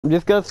I'm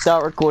just gonna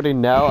start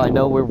recording now. I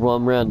know we're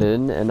 1 round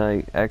in, and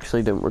I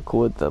actually didn't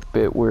record the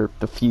bit where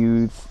the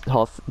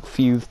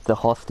fused the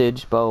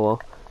hostage, but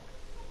well.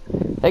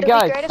 Hey It'd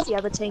guys, be great if the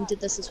other team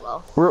did this as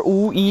well. we're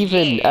all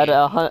even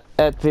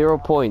at 0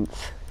 points.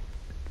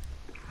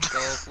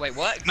 Wait,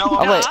 what? No,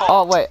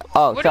 Oh wait,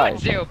 oh We're sorry.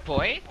 not 0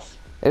 points.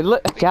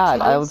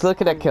 God, I was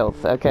looking at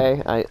kills.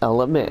 Okay,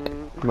 I'll admit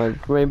my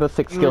Rainbow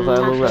Six skills are a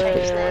little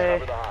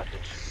rusty.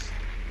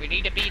 We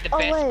need to be the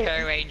best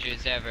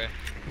co-rangers ever.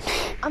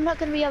 I'm not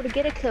gonna be able to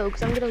get a kill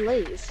because I'm gonna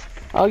leave.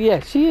 Oh yeah,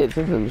 she is,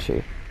 isn't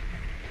she?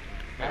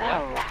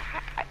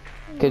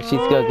 Cause she's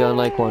gonna go in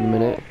like 1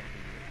 minute.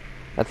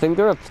 I think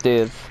they're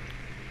upstairs.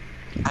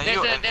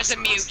 There's a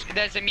mute.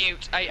 There's a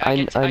mute.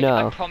 I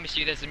know. I promise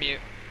you, there's a mute.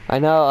 I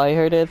know. I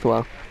heard it as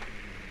well.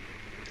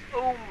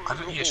 I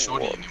don't hear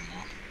Shorty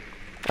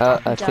anymore.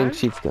 I think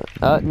she's gone.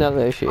 No,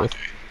 there she is.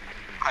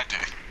 I do.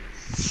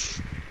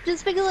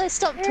 Just because I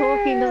stopped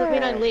talking doesn't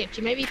mean I left.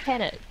 You made me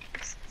panic.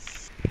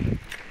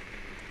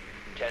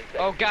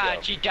 Oh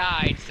god, she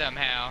died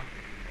somehow.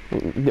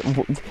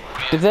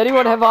 Does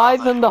anyone have eyes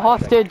on the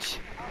hostage?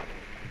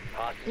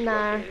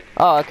 Nah.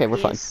 Oh, okay, we're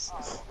fine.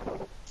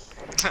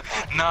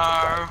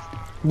 No.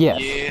 Yes.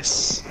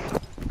 Yes.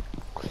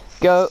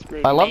 Go.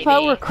 I love how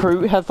Maybe.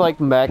 Recruit has like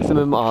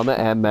maximum armor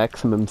and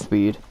maximum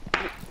speed.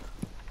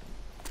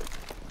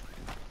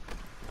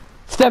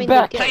 Step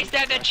back! Place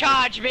down the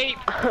charge, mate.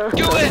 Do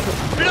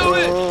it. Blow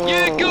it.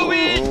 Yeah, go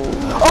in.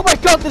 Oh my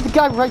god, there's a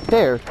guy right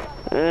there!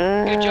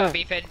 Good job,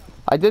 Ethan.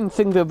 I didn't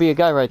think there'd be a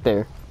guy right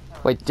there.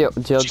 Wait, Jill,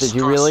 did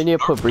you really need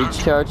to put breach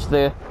charge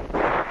there?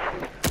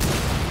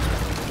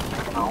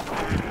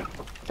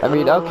 I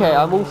mean, okay,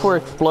 I'm all for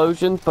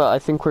explosions, but I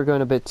think we're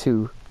going a bit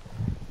too...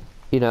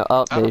 You know,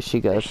 oh, there she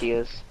goes. There she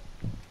is.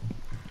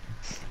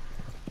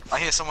 I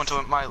hear someone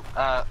to my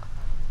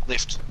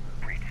left.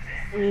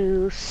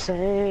 You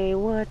say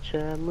what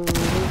your movie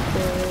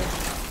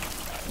says.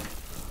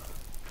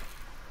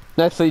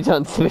 Nicely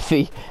done,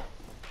 Smithy.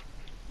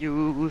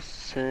 You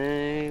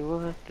say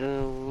what the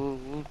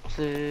movie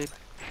says.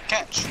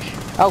 Catch.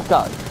 Oh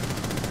god.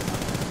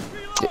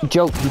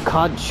 Joe, you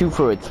can't shoot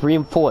through it. It's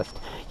reinforced.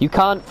 You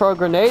can't throw a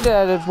grenade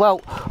at it as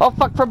well. Oh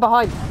fuck, from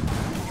behind.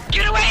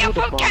 Get away! I'm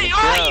Beautiful okay.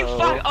 Oh, you girl.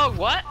 fuck! Oh,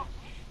 what?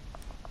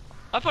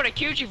 I thought I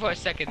killed you for a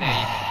second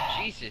there.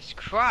 Jesus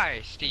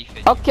Christ,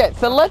 Ethan. Okay,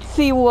 so let's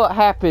see what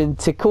happened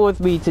to cause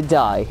me to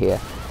die here.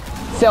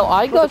 So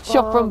I got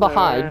shot from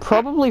behind,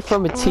 probably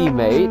from a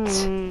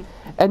teammate,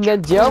 and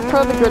then Joe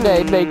threw the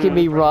grenade, making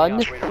me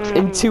run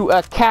into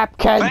a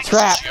Capcan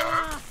trap.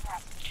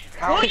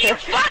 Well, you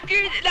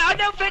fucker!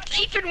 No, but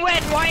Ethan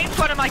went right in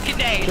front of my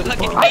grenade.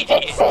 Look at I me.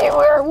 didn't see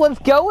where it was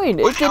going.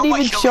 It didn't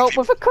even show up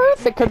with a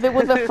cursor because it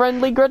was a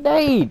friendly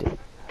grenade.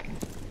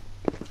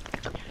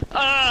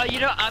 Oh, you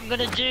know what I'm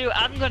gonna do?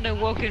 I'm gonna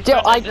walk in Joe,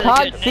 front I of the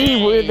can't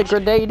see where the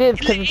grenade. grenade is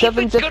because it doesn't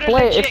Ethan's gonna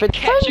display it if legit it's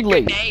catch friendly.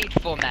 a grenade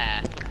for me.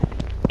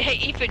 Hey,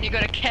 Ethan, you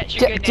gotta catch a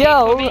grenade for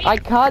Joe, me? I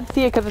can't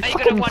see it because it's Are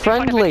you gonna fucking run in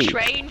front of friendly. a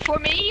train for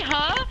me,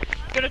 huh?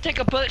 Gonna take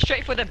a bullet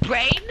straight for the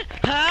brain?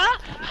 Huh?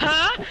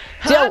 Huh?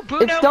 Joe,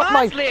 Bruno it's not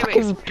my Mars lyrics,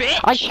 fucking... bitch!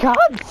 I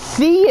can't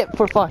see it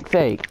for fuck's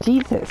sake.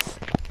 Jesus.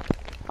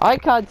 I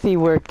can't see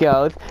where it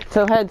goes,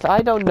 so hence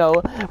I don't know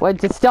when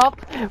to stop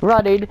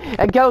running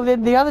and go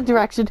in the other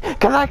direction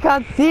because I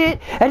can't see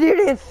it and you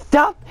need to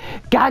stop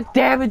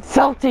goddamn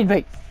insulting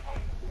me.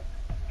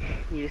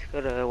 You just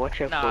gotta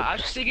watch out for. Nah, I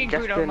was singing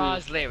Bruno Justin.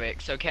 Mars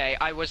lyrics, okay?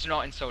 I was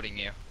not insulting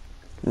you.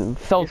 You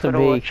just Insulted gotta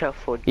me. watch out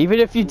for. Even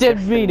if you didn't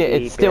Justin mean it,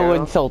 it still Bieber.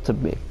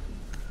 insulted me.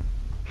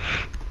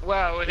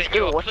 Well, then You you're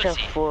gotta a watch out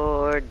pussy.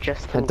 for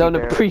Justin I don't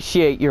Bieber.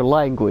 appreciate your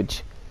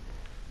language.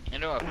 I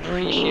don't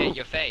appreciate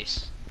your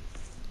face.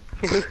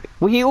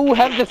 We all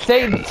have the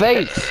same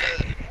face.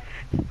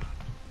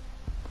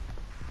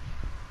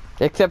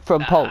 Except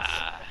from Pulse.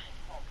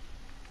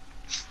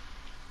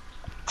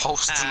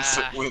 Pulse didn't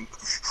fit when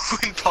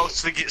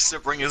Pulse forgets to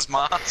bring his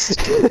mask.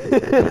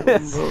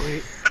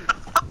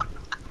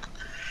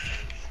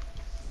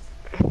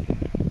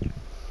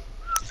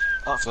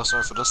 I feel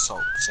sorry for this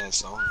saying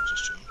so.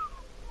 Just joking.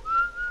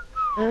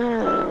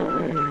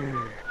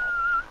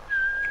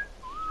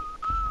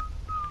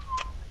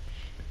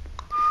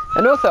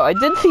 And also, I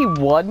did see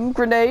one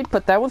grenade,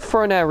 but that was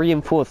thrown at a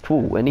reinforced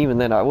wall, and even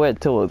then I waited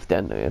till it was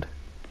detonated.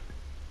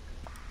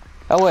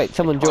 Oh wait,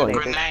 someone The joined.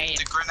 grenade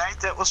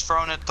that was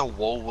thrown at the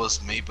wall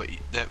was me, but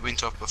that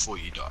went off before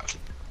you died.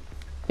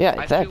 Yeah, I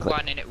threw exactly.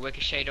 one and it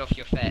ricocheted off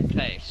your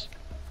face.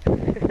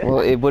 Well,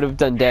 it would have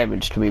done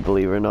damage to me,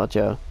 believe it or not,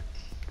 Joe.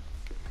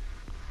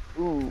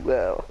 Ooh,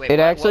 well. Wait, It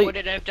what actually- would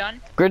it have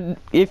done?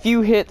 If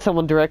you hit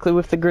someone directly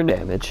with the grenade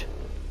damage,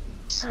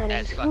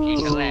 That's fucking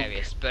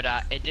hilarious, but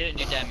it didn't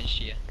do damage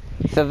to you.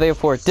 so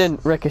therefore it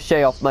didn't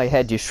ricochet off my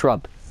head, you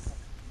shrub.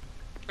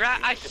 Right,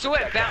 I saw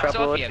it bounce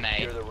off you,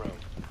 mate.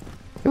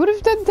 It would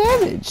have done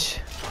damage.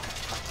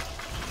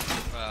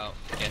 Well,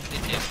 yes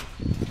it did.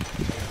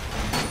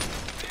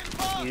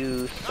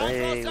 You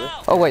say.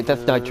 Oh wait,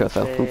 that's Nitro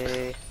though.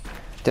 say. Oops.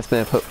 Just may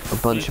have put a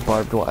bunch of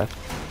barbed wire.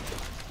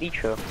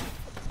 Nitro.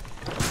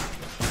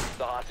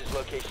 The hostage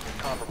location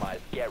is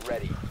compromised. Get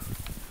ready.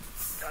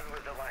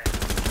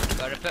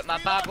 Gotta put my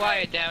barbed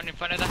wire down in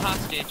front of the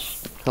hostage.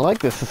 I like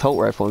this assault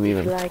rifle I'm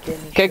using. Like in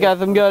Okay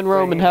guys, I'm going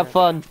roam and have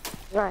fun.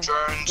 Right.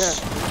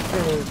 Drones.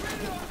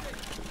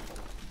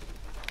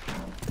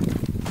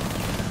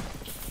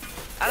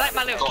 I like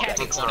my little Got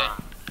camping the corner.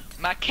 drone.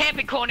 My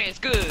camping corner is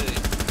good.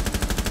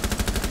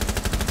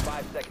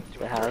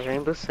 The house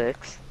Rainbow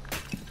Six.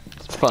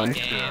 It's fun.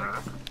 Damn.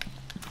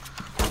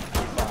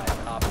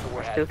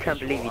 I still can't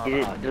believe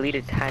you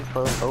deleted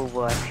handful of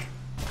Overwatch.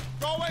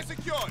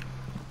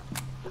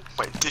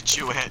 Wait, did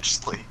you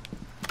actually?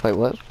 Wait,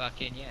 what?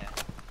 Fucking yeah.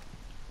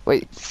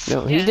 Wait,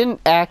 no, he Yeah.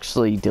 didn't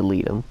actually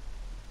delete them.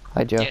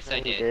 Hi, Joe. Yes, I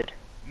You did.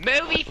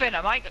 Move, Ethan,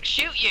 I might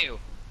shoot you.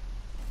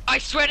 I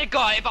swear to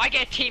God, if I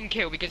get a team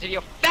kill because of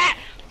your fat.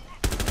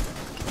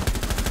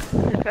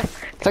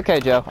 It's okay,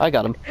 Joe. I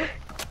got him.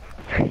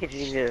 You didn't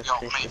even Yo,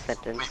 finish the mate,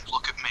 sentence. mate,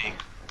 look at me.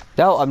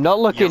 No, I'm not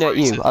looking You're at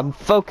you. racist. I'm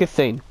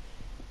focusing.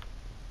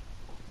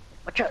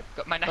 Watch out!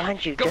 Got my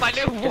Behind you, got my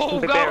Justin- little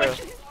wall Justin going.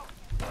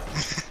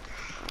 Bieber.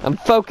 I'm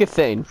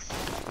focusing.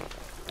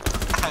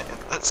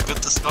 That's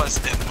good disguise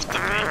in with the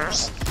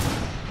memes.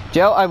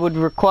 Joe, I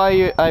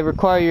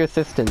require your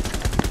assistance.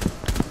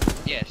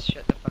 Yes,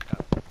 shut the fuck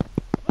up.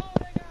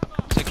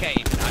 It's okay,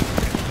 Ethan.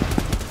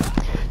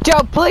 I'm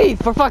Joe,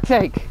 please, for fuck's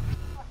sake.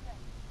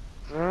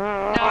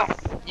 No,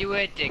 you were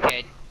a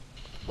dickhead.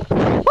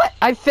 What?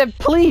 I said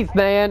please,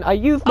 man. I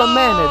used my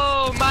manners.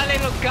 Oh, my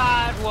little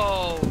guard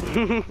wall.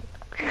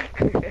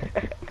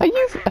 I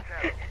used.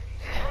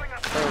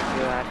 Oh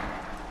god.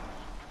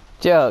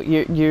 Joe,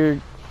 you're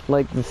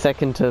like the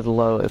second to the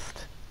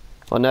lowest.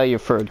 Well, now you're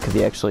third because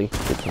you actually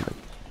did something.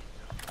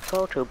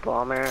 Photo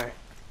bomber.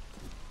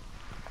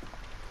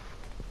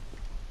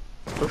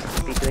 Supposed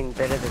to be doing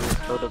better than this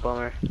photo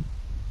bomber.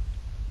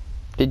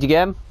 Did you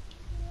get him?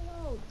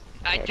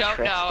 I Yeah, don't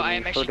know. I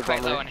am trust actually me,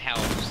 quite low photobomber. on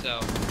health, so.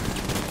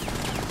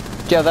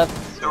 Joe, that's.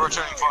 They're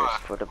returning fire.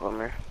 Photo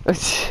bomber.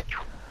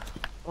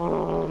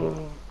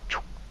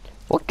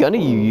 What gun are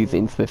you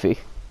using, Smithy?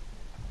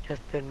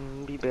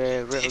 Justin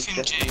Bieber, real Ethan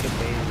Justin G.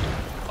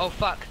 Bieber. Oh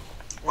fuck.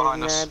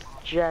 Behind us.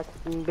 Not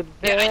Justin Bieber.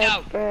 Yeah, I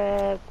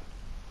know.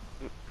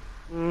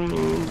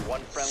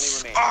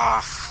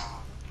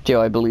 Ah!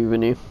 Joe, I believe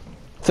in you.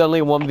 It's only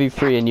a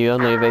 1v3 and you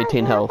only have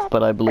 18 health,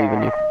 but I believe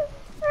in you.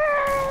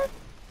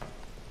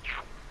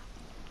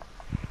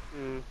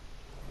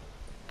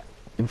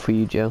 And for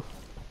you, Joe.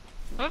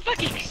 I'm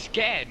fucking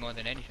scared more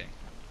than anything.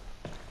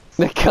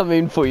 They're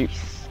coming for you.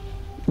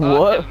 Oh,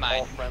 What? never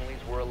mind.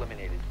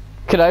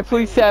 Could I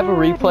please have a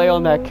replay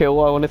on that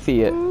kill? I want to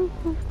see it.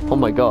 Oh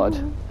my god.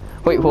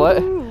 Wait, what?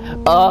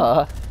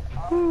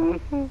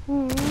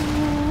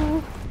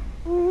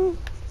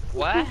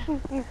 What?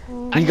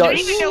 I You got don't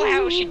even know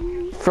how she.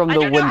 from I the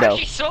don't know how window.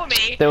 she saw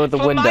me. There was a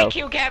From window. my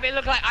kill cam, it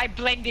looked like I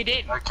blended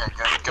in. Okay,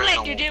 I go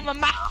blended normal. in with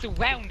my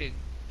surroundings.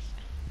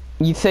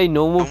 You say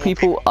normal Normal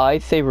people, people. I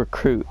say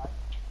recruit.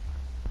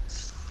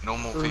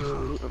 Normal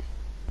people.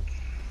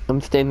 I'm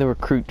staying the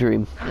recruit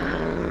dream.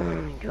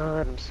 Oh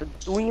god, I'm so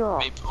doing off.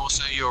 Maybe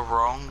also you're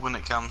wrong when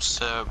it comes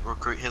to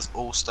recruit his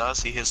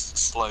all-stars. He has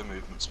slow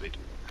movement speed.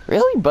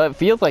 Really? But it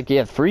feels like he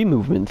has 3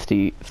 movement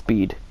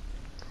speed.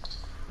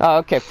 Oh,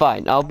 okay,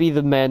 fine. I'll be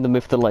the man, the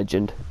myth, the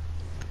legend.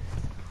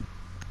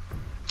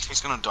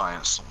 He's gonna die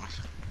instantly.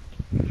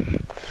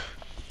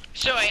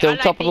 Sorry, Still I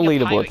like top of the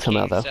being a leaderboard pirate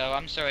somehow, king, though. So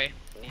I'm sorry.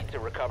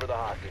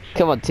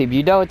 Come on, team.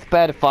 You know it's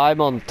bad if I'm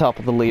on the top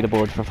of the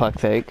leaderboard, for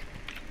fuck's sake.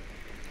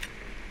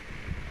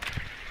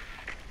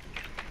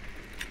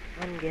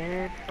 I'm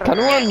good. Come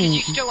Yeah, on. 'cause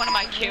you stole one of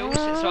my kills,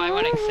 so I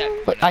won't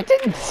accept. But I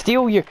didn't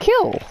steal your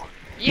kill.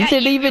 Yeah,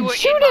 didn't even were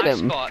shoot in at my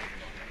him. Spot.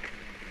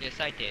 Yes,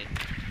 I did.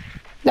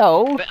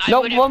 No, But I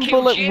not would've one killed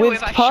bullet you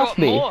whizzed if I past shot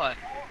me. more.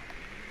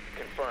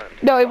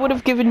 No, it would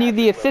have given you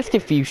the assist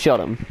if you shot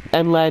him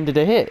and landed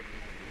a hit.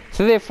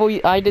 So therefore,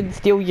 I didn't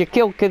steal your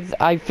kill because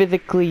I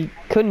physically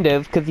couldn't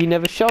have because you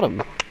never shot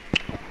him.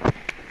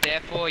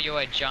 Therefore, you're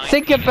a giant.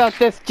 Think penis. about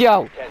this,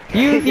 Joe.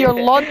 Use your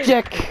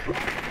logic.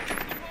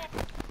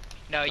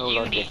 No, No you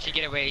logic. need to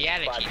get a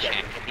reality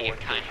check to be a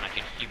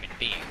kind-hearted human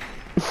being.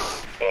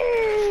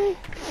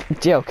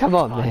 Joe, come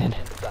on, man.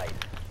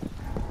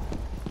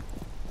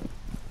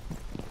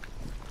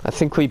 I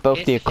think we both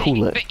Here's need to the thing,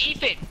 cool it. But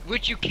Ethan,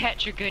 would you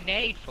catch a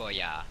grenade for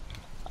ya?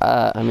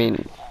 I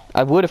mean,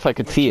 I would if I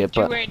could see it,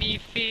 Do but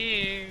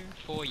anything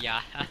for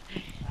ya?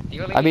 The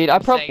only I mean, reason I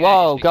I'm probably. saying that is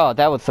Whoa, because God,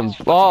 that was some. it's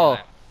fucking Oh,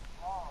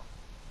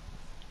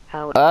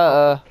 hard.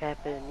 How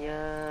Captain,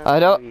 yeah. I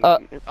don't.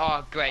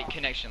 Oh, great,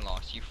 connection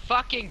lost. You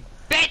fucking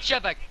bitch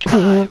of a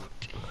cunt!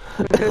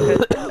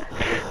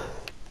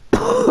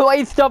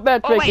 Wait, stop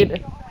that Oh, freaking.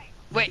 wait.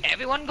 Wait,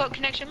 everyone got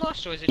connection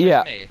lost, or is it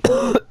Yeah. just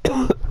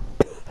me?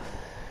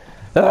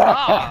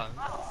 Oh.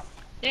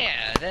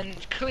 Yeah, then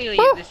clearly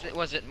this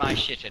wasn't my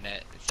shit in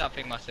it.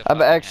 Something must have I'm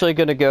fucking actually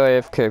gonna go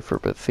AFK for a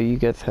bit, so you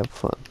guys have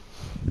fun.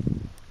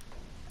 happened.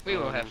 We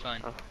will have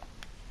fun.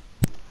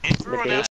 Everyone day- else